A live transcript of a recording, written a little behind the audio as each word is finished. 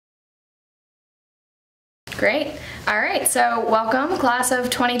Great. All right, so welcome, class of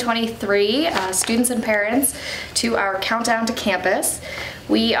 2023, students and parents, to our countdown to campus.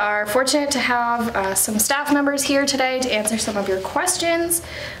 We are fortunate to have some staff members here today to answer some of your questions.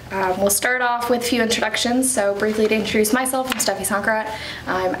 We'll start off with a few introductions. So briefly to introduce myself, I'm Steffi Sankrat.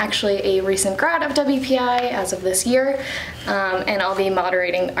 I'm actually a recent grad of WPI as of this year, and I'll be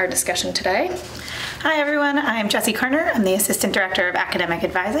moderating our discussion today. Hi everyone, I'm Jessie Karner. I'm the Assistant Director of Academic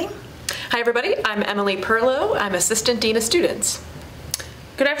Advising. Hi everybody, I'm Emily Perlow. I'm Assistant Dean of Students.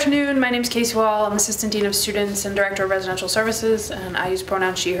 Good afternoon, my name is Casey Wall. I'm Assistant Dean of Students and Director of Residential Services, and I use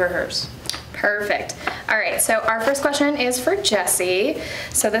pronouns she, her, hers. Perfect. All right, so our first question is for Jessie.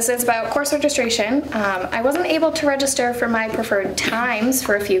 So this is about course registration. I wasn't able to register for my preferred times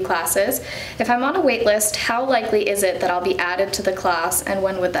for a few classes. If I'm on a wait list, how likely is it that I'll be added to the class, and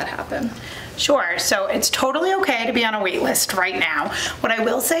when would that happen? Sure, so it's totally okay to be on a wait list right now. What I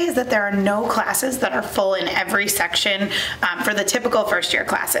will say is that there are no classes that are full in every section for the typical first year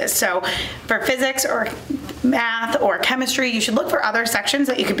classes. So for physics or math or chemistry, you should look for other sections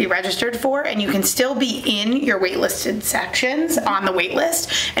that you could be registered for, and you can still be in your waitlisted sections on the wait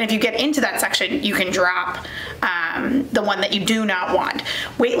list. And if you get into that section, you can drop the one that you do not want.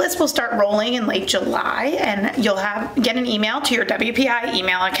 Waitlists will start rolling in late July, and you'll get an email to your WPI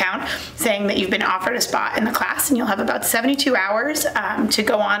email account saying that you've been offered a spot in the class, and you'll have about 72 hours to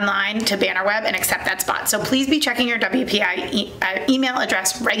go online to Bannerweb and accept that spot. So please be checking your WPI email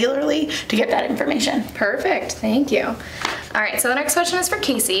address regularly to get that information. Perfect, thank you. All right, so the next question is for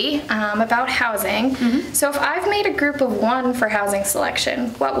Casey about housing. So if I've made a group of 1 for housing selection,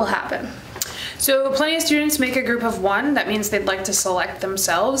 what will happen? So plenty of students make a group of 1. That means they'd like to select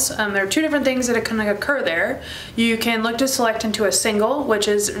themselves. There are 2 different things that can occur there. You can look to select into a single, which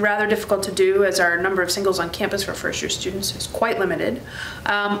is rather difficult to do as our number of singles on campus for first year students is quite limited.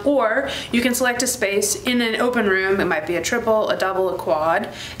 Or you can select a space in an open room. It might be a triple, a double, a quad,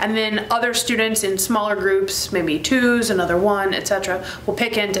 and then other students in smaller groups, maybe 2s, another 1, etc., will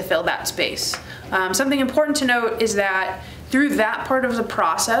pick in to fill that space. Something important to note is that through that part of the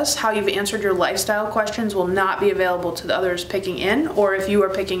process, how you've answered your lifestyle questions will not be available to the others picking in, or if you are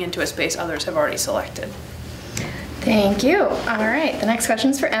picking into a space others have already selected. Thank you. All right, the next question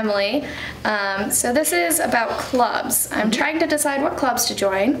is for Emily. So this is about clubs. I'm trying to decide what clubs to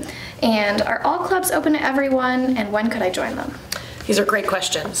join, and are all clubs open to everyone, and when could I join them? These are great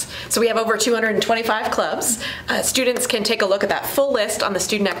questions. So we have over 225 clubs. Students can take a look at that full list on the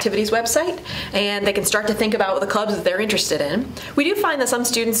Student Activities website, and they can start to think about the clubs that they're interested in. We do find that some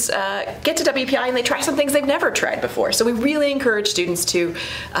students get to WPI and they try some things they've never tried before. So we really encourage students to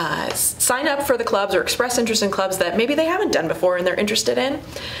sign up for the clubs or express interest in clubs that maybe they haven't done before and they're interested in.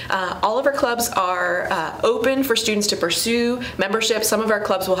 All of our clubs are open for students to pursue membership. Some of our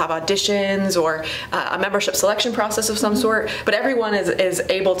clubs will have auditions or a membership selection process of some sort, but everyone is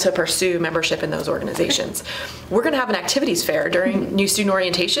able to pursue membership in those organizations. We're going to have an activities fair during new student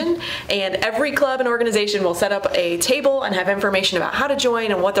orientation, and every club and organization will set up a table and have information about how to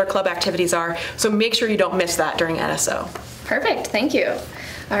join and what their club activities are, so make sure you don't miss that during NSO. Perfect, thank you.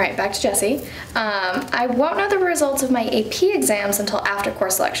 All right, back to Jessie. I won't know the results of my AP exams until after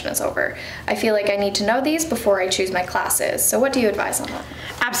course selection is over. I feel like I need to know these before I choose my classes. So what do you advise on that?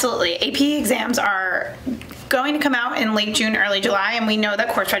 Absolutely. AP exams are going to come out in late June, early July, and we know that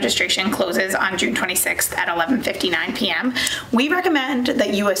course registration closes on June 26th at 11:59 p.m. We recommend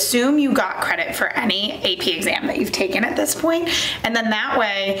that you assume you got credit for any AP exam that you've taken at this point, and then that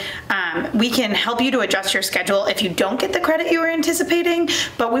way we can help you to adjust your schedule if you don't get the credit you were anticipating,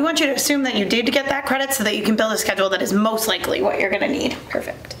 but we want you to assume that you did get that credit so that you can build a schedule that is most likely what you're going to need.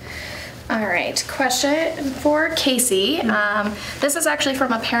 Perfect. All right, question for Casey. This is actually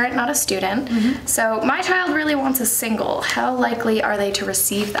from a parent, not a student. So my child really wants a single. How likely are they to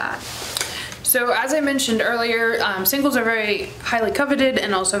receive that? So as I mentioned earlier, singles are very highly coveted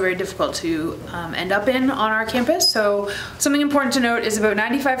and also very difficult to end up in on our campus. So something important to note is about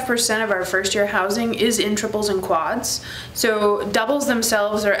 95% of our first year housing is in triples and quads. So doubles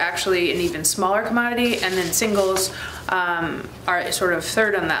themselves are actually an even smaller commodity, and then singles are sort of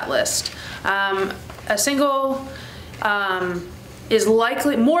third on that list. A single is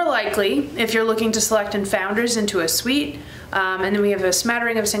more likely if you're looking to select in Founders into a suite. And then we have a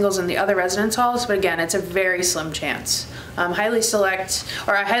smattering of singles in the other residence halls, but again, it's a very slim chance. I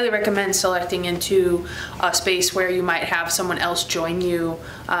highly recommend selecting into a space where you might have someone else join you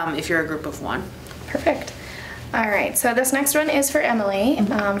if you're a group of 1. Perfect. All right, so this next one is for Emily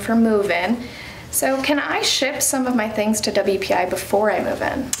for move-in. So can I ship some of my things to WPI before I move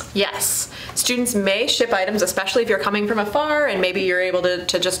in? Yes. Students may ship items, especially if you're coming from afar and maybe you're able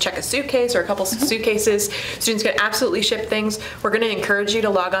to just check a suitcase or a couple suitcases. Students can absolutely ship things. We're going to encourage you to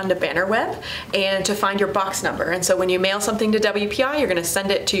log on to Bannerweb and to find your box number. And so when you mail something to WPI, you're going to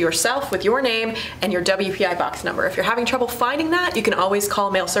send it to yourself with your name and your WPI box number. If you're having trouble finding that, you can always call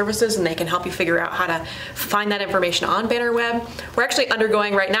mail services and they can help you figure out how to find that information on Bannerweb. We're actually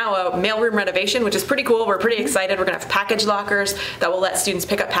undergoing right now a mailroom renovation, which is pretty cool. We're pretty excited. We're going to have package lockers that will let students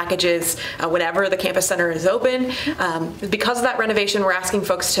pick up packages whenever the campus center is open. Because of that renovation, we're asking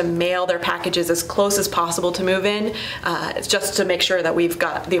folks to mail their packages as close as possible to move in, just to make sure that we've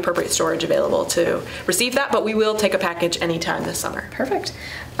got the appropriate storage available to receive that, but we will take a package anytime this summer. Perfect.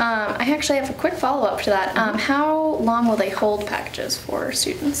 I actually have a quick follow-up to that. How long will they hold packages for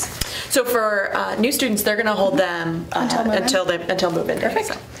students? So for new students, they're going to hold them until move-in. Perfect.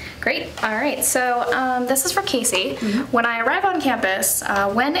 So. Great. All right. So this is for Casey. When I arrive on campus,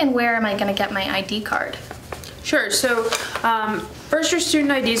 when and where am I going to get my ID card? Sure. So first year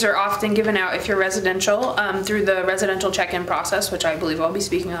student IDs are often given out if you're residential through the residential check-in process, which I believe I'll be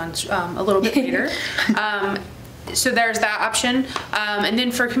speaking on a little bit later. So there's that option. And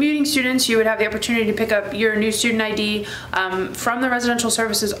then for commuting students, you would have the opportunity to pick up your new student ID from the residential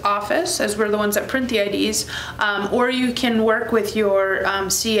services office, as we're the ones that print the IDs, or you can work with your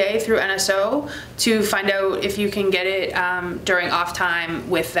CA through NSO to find out if you can get it during off time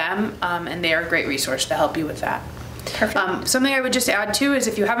with them, and they are a great resource to help you with that. Perfect. Something I would just add too is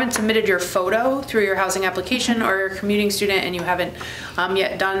if you haven't submitted your photo through your housing application or you're a commuting student and you haven't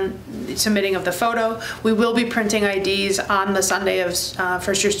yet done submitting of the photo, we will be printing IDs on the Sunday of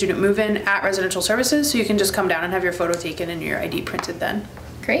first year student move-in at residential services, so you can just come down and have your photo taken and your ID printed then.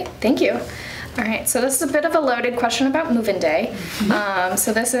 Great, thank you. All right, so this is a bit of a loaded question about move-in day.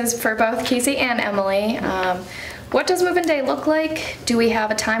 So this is for both Casey and Emily. What does move-in day look like? Do we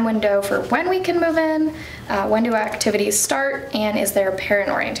have a time window for when we can move in? When do activities start? And is there a parent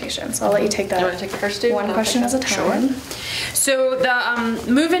orientation? So I'll let you take that. You want to take the first two? One question at a time. Sure. So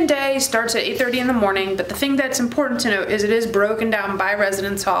the move-in day starts at 8:30 in the morning, but the thing that's important to note is it is broken down by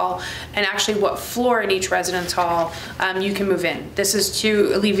residence hall and actually what floor in each residence hall you can move in. This is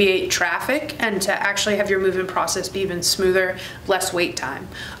to alleviate traffic and to actually have your move-in process be even smoother, less wait time.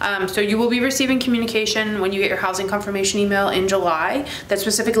 So you will be receiving communication when you get your housing confirmation email in July that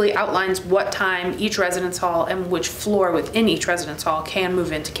specifically outlines what time each residence hall and which floor within each residence hall can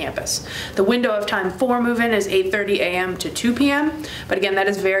move into campus. The window of time for move-in is 8:30 a.m. to 2 p.m. But again, that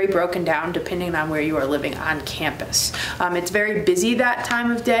is very broken down depending on where you are living on campus. It's very busy that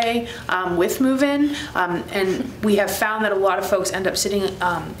time of day with move-in, and we have found that a lot of folks end up sitting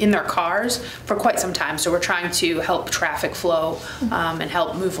in their cars for quite some time. So we're trying to help traffic flow and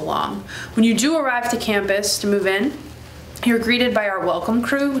help move along. When you do arrive to campus to move in, you're greeted by our welcome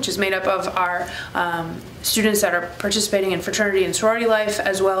crew, which is made up of our students that are participating in fraternity and sorority life,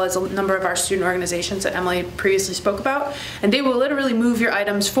 as well as a number of our student organizations that Emily previously spoke about. And they will literally move your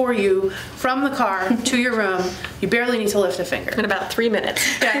items for you from the car to your room. You barely need to lift a finger. In about 3 minutes.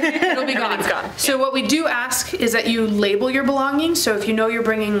 Yeah, it'll be gone. Gone. So what we do ask is that you label your belongings. So if you know you're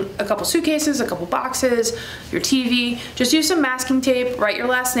bringing a couple suitcases, a couple boxes, your TV, just use some masking tape, write your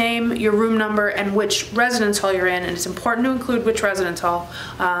last name, your room number, and which residence hall you're in. And it's important to include which residence hall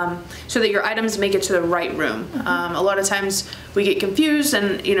so that your items make it to the right room. A lot of times we get confused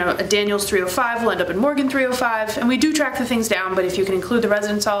and a Daniels 305 will end up in Morgan 305, and we do track the things down, but if you can include the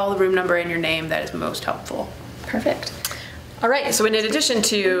residence hall, the room number, and your name, that is most helpful. Perfect. All right, so in addition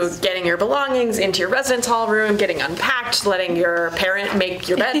to getting your belongings into your residence hall room, getting unpacked, letting your parent make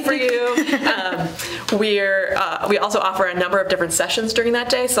your bed for you, we also offer a number of different sessions during that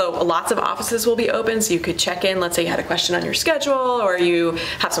day. So lots of offices will be open, so you could check in. Let's say you had a question on your schedule or you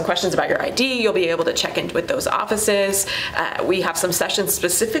have some questions about your ID, you'll be able to check in with those offices. We have some sessions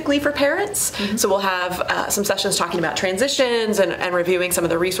specifically for parents. So we'll have some sessions talking about transitions and reviewing some of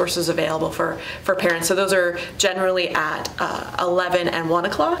the resources available for parents. So those are generally at 11 and 1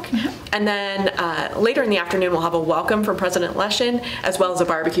 o'clock. And then later in the afternoon, we'll have a welcome from President Leshin, as well as a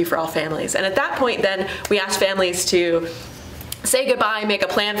barbecue for all families. And at that point, then we ask families to say goodbye, make a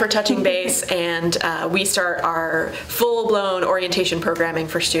plan for touching base, and we start our full-blown orientation programming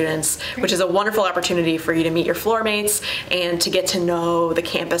for students, which is a wonderful opportunity for you to meet your floor mates and to get to know the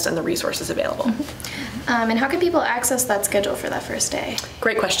campus and the resources available. And how can people access that schedule for that first day?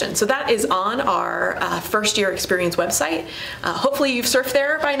 Great question. So that is on our first year experience website. Hopefully you've surfed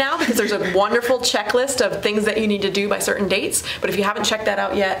there by now because there's a wonderful checklist of things that you need to do by certain dates. But if you haven't checked that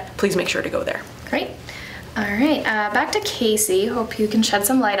out yet, please make sure to go there. Great. All right, back to Casey. Hope you can shed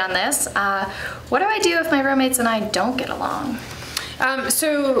some light on this. What do I do if my roommates and I don't get along?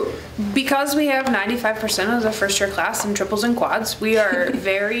 So because we have 95% of the first year class in triples and quads, we are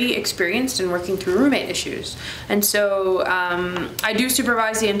very experienced in working through roommate issues. And so I do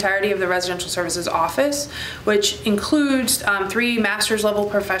supervise the entirety of the residential services office, which includes 3 master's level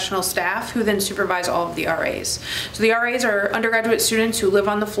professional staff who then supervise all of the RAs. So the RAs are undergraduate students who live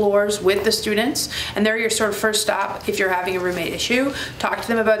on the floors with the students, and they're your sort of first stop if you're having a roommate issue. Talk to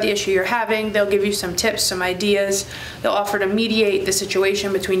them about the issue you're having. They'll give you some tips, some ideas. They'll offer to mediate the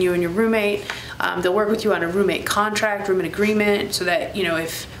situation between you and your roommate. They'll work with you on a roommate contract, roommate agreement, so that, you know,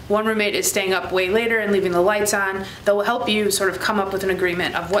 if one roommate is staying up way later and leaving the lights on, they'll help you sort of come up with an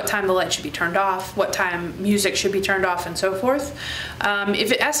agreement of what time the light should be turned off, what time music should be turned off, and so forth.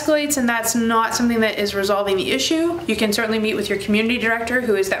 If it escalates and that's not something that is resolving the issue, you can certainly meet with your community director,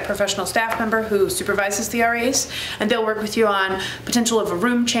 who is that professional staff member who supervises the RAs, and they'll work with you on potential of a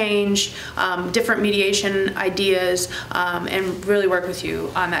room change, different mediation ideas, and really work with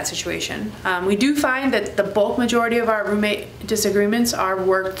you on that situation. We do find that the bulk majority of our roommate disagreements are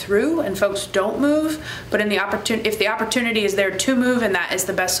worked through and folks don't move, but if the opportunity is there to move and that is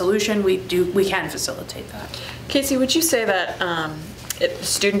the best solution, we can facilitate that. Casey, would you say that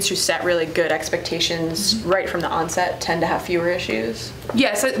students who set really good expectations right from the onset tend to have fewer issues?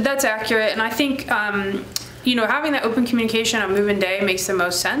 Yes, that's accurate, and I think you know, having that open communication on move-in day makes the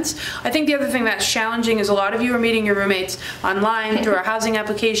most sense. I think the other thing that's challenging is a lot of you are meeting your roommates online through our housing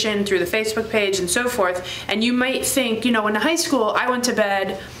application, through the Facebook page, and so forth, and you might think, you know, in high school I went to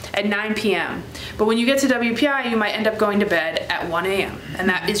bed at 9 p.m. But when you get to WPI, you might end up going to bed at 1 a.m. and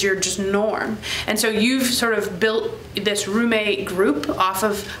that is your just norm. And so you've sort of built this roommate group off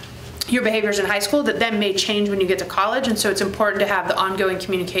of your behaviors in high school that then may change when you get to college, and so it's important to have the ongoing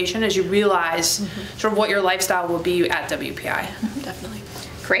communication as you realize sort of what your lifestyle will be at WPI. Definitely.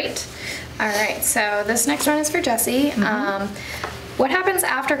 Great. All right, so this next one is for Jessie. What happens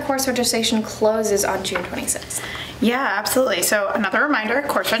after course registration closes on June 26th? Yeah, absolutely. So another reminder,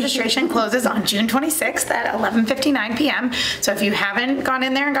 course registration closes on June 26th at 11:59 p.m. So if you haven't gone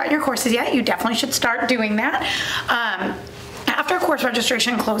in there and got your courses yet, you definitely should start doing that. After course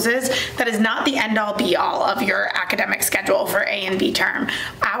registration closes, that is not the end-all be-all of your academic schedule for A and B term.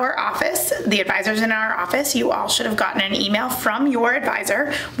 Our office, the advisors in our office, you all should have gotten an email from your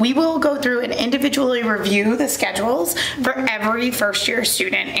advisor. We will go through and individually review the schedules for every first-year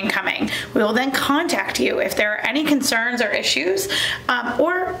student incoming. We will then contact you if there are any concerns or issues,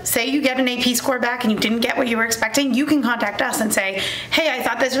 or say you get an AP score back and you didn't get what you were expecting, you can contact us and say, hey, I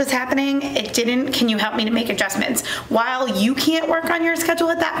thought this was happening, it didn't, can you help me to make adjustments? While you can't work on your schedule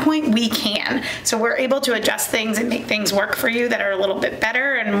at that point, we can. So we're able to adjust things and make things work for you that are a little bit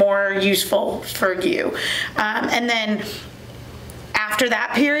better and more useful for you. And then after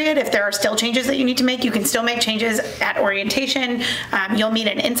that period, if there are still changes that you need to make, you can still make changes at orientation. You'll meet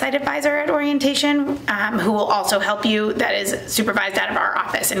an inside advisor at orientation who will also help you, that is supervised out of our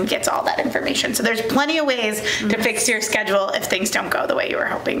office and gets all that information. So there's plenty of ways to fix your schedule if things don't go the way you were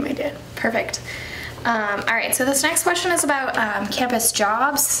hoping they did. Perfect. All right, so this next question is about campus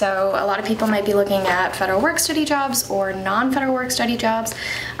jobs. So a lot of people might be looking at federal work study jobs or non-federal work study jobs.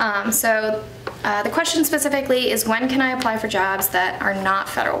 The question specifically is, when can I apply for jobs that are not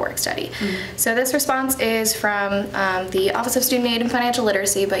federal work study? So this response is from the Office of Student Aid and Financial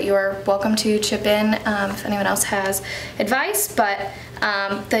Literacy, but you're welcome to chip in if anyone else has advice. But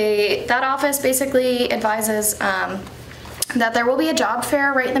that office basically advises that there will be a job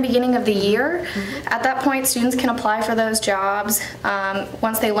fair right in the beginning of the year. At that point, students can apply for those jobs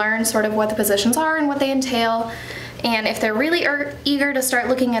once they learn sort of what the positions are and what they entail. And if they're really eager to start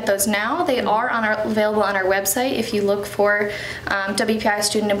looking at those now, they are available on our website. If you look for WPI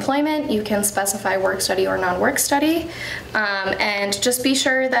student employment, you can specify work study or non-work study. And just be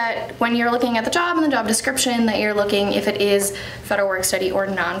sure that when you're looking at the job and the job description, that you're looking if it is federal work study or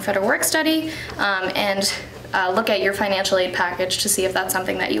non-federal work study, and look at your financial aid package to see if that's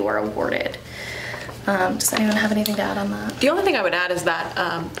something that you were awarded. Does anyone have anything to add on that? The only thing I would add is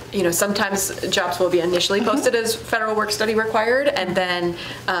that, you know, sometimes jobs will be initially posted as federal work study required, and then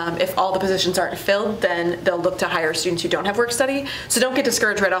if all the positions aren't filled, then they'll look to hire students who don't have work study. So don't get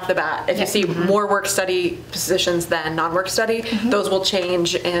discouraged right off the bat. If you see more work study positions than non-work study, those will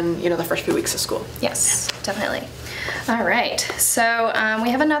change in, you know, the first few weeks of school. Yes, definitely. All right, so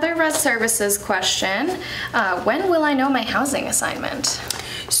we have another res services question. When will I know my housing assignment?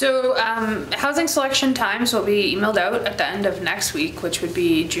 So housing selection times will be emailed out at the end of next week, which would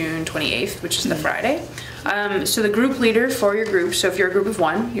be June 28th, which is the Friday. So the group leader for your group, so if you're a group of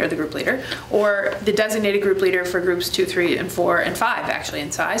 1, you're the group leader, or the designated group leader for groups 2, 3, and 4, and 5 actually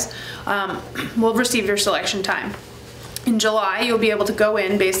in size, will receive your selection time. In July, you'll be able to go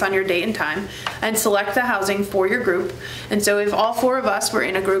in based on your date and time and select the housing for your group. And so if all 4 of us were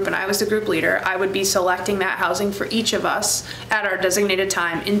in a group and I was the group leader, I would be selecting that housing for each of us at our designated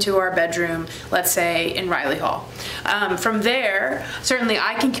time into our bedroom, let's say in Riley Hall. From there, certainly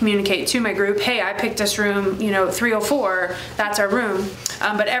I can communicate to my group, hey, I picked this room, 304, that's our room.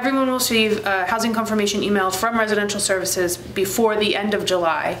 But everyone will receive a housing confirmation email from Residential Services before the end of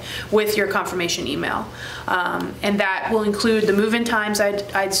July with your confirmation email. And that will include the move-in times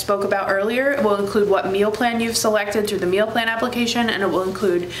I spoke about earlier. It will include what meal plan you've selected through the meal plan application, and it will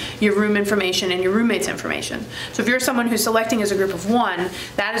include your room information and your roommate's information. So if you're someone who's selecting as a group of 1,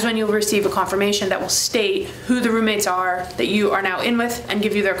 that is when you'll receive a confirmation that will state who the roommates are that you are now in with and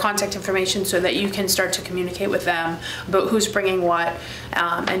give you their contact information so that you can start to communicate with them about who's bringing what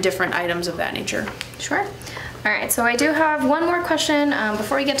and different items of that nature. Sure. All right, so I do have one more question.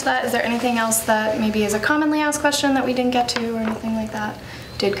 Before we get to that, is there anything else that maybe is a commonly asked question that we didn't get to or anything like that?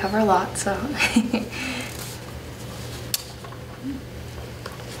 Did cover a lot, so.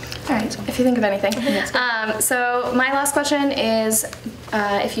 All right, if you think of anything. So my last question is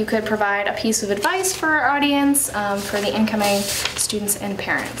if you could provide a piece of advice for our audience for the incoming students and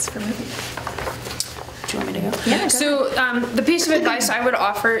parents for moving. Do you want me to go? Yeah, go So the piece of advice I would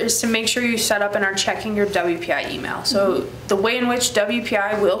offer is to make sure you set up and are checking your WPI email. So the way in which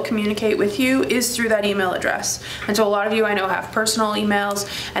WPI will communicate with you is through that email address. And so a lot of you I know have personal emails,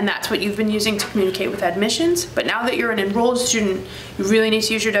 and that's what you've been using to communicate with admissions. But now that you're an enrolled student, you really need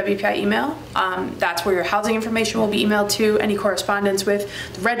to use your WPI email. That's where your housing information will be emailed to, any correspondence with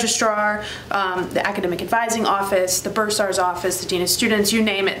the registrar, the academic advising office, the bursar's office, the dean of students, you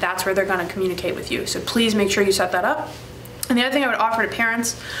name it, that's where they're going to communicate with you. So please make sure you set that up. And the other thing I would offer to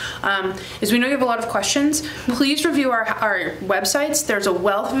parents is we know you have a lot of questions. Please review our websites. There's a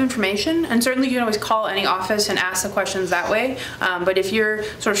wealth of information, and certainly you can always call any office and ask the questions that way. But if you're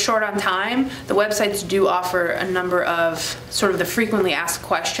sort of short on time, the websites do offer a number of sort of the frequently asked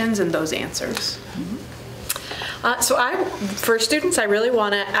questions and those answers. For students, I really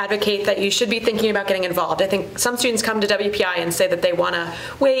want to advocate that you should be thinking about getting involved. I think some students come to WPI and say that they want to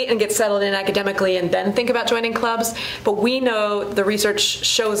wait and get settled in academically and then think about joining clubs, but we know the research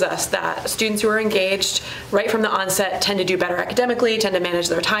shows us that students who are engaged right from the onset tend to do better academically, tend to manage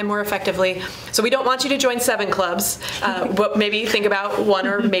their time more effectively. So we don't want you to join 7 clubs, but maybe think about 1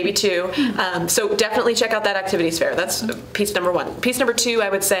 or maybe 2. So definitely check out that activities fair. That's piece number 1. Piece number 2,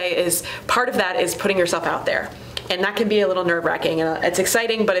 I would say, is part of that is putting yourself out there. And that can be a little nerve-wracking, and it's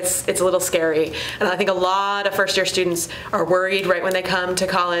exciting, but it's a little scary. And I think a lot of first-year students are worried right when they come to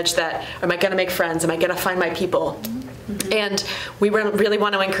college that, am I going to make friends? Am I going to find my people? And we really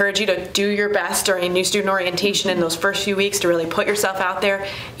want to encourage you to do your best during new student orientation in those first few weeks to really put yourself out there,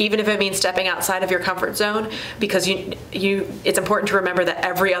 even if it means stepping outside of your comfort zone, because it's important to remember that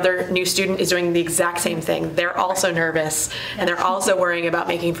every other new student is doing the exact same thing. They're also nervous, and they're also worrying about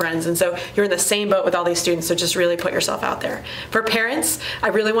making friends. And so you're in the same boat with all these students, so just really put yourself out there. For parents, I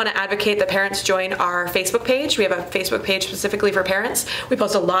really want to advocate that parents join our Facebook page. We have a Facebook page specifically for parents. We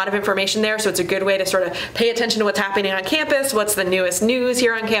post a lot of information there, so it's a good way to sort of pay attention to what's happening on campus, what's the newest news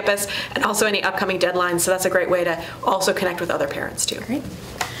here on campus, and also any upcoming deadlines. So that's a great way to also connect with other parents too. Great.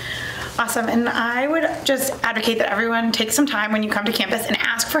 Awesome, and I would just advocate that everyone take some time when you come to campus and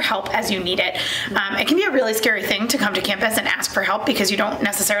ask for help as you need it. It can be a really scary thing to come to campus and ask for help because you don't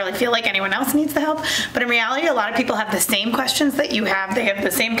necessarily feel like anyone else needs the help, but in reality a lot of people have the same questions that you have, they have the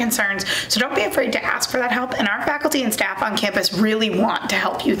same concerns, so don't be afraid to ask for that help, and our faculty and staff on campus really want to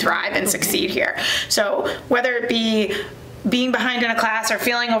help you thrive and succeed here. So whether it be being behind in a class or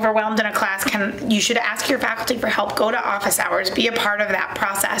feeling overwhelmed in a class, you should ask your faculty for help. Go to office hours, be a part of that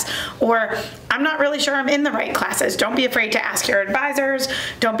process. Or, I'm not really sure I'm in the right classes. Don't be afraid to ask your advisors.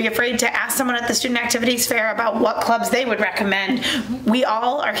 Don't be afraid to ask someone at the Student Activities Fair about what clubs they would recommend. We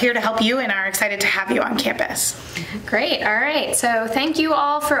all are here to help you and are excited to have you on campus. Great, all right. So thank you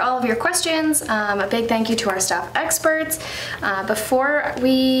all for all of your questions. A big thank you to our staff experts. Before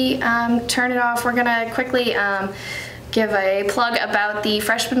we turn it off, we're gonna quickly give a plug about the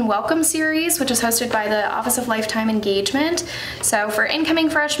Freshman Welcome Series, which is hosted by the Office of Lifetime Engagement. So for incoming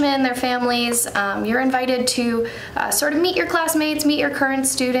freshmen, their families, you're invited to sort of meet your classmates, meet your current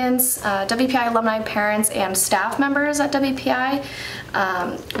students, WPI alumni, parents, and staff members at WPI.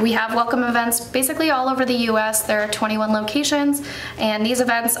 We have welcome events basically all over the US. There are 21 locations, and these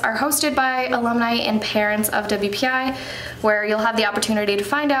events are hosted by alumni and parents of WPI, where you'll have the opportunity to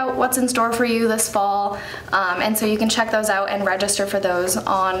find out what's in store for you this fall. And so you can check those out and register for those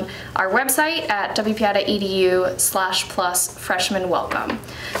on our website at wpi.edu/plus freshman welcome.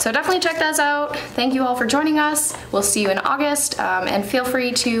 So definitely check those out. Thank you all for joining us. We'll see you in August, and feel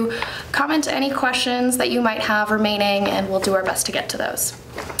free to comment any questions that you might have remaining, and we'll do our best to get to those.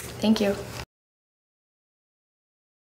 Thank you.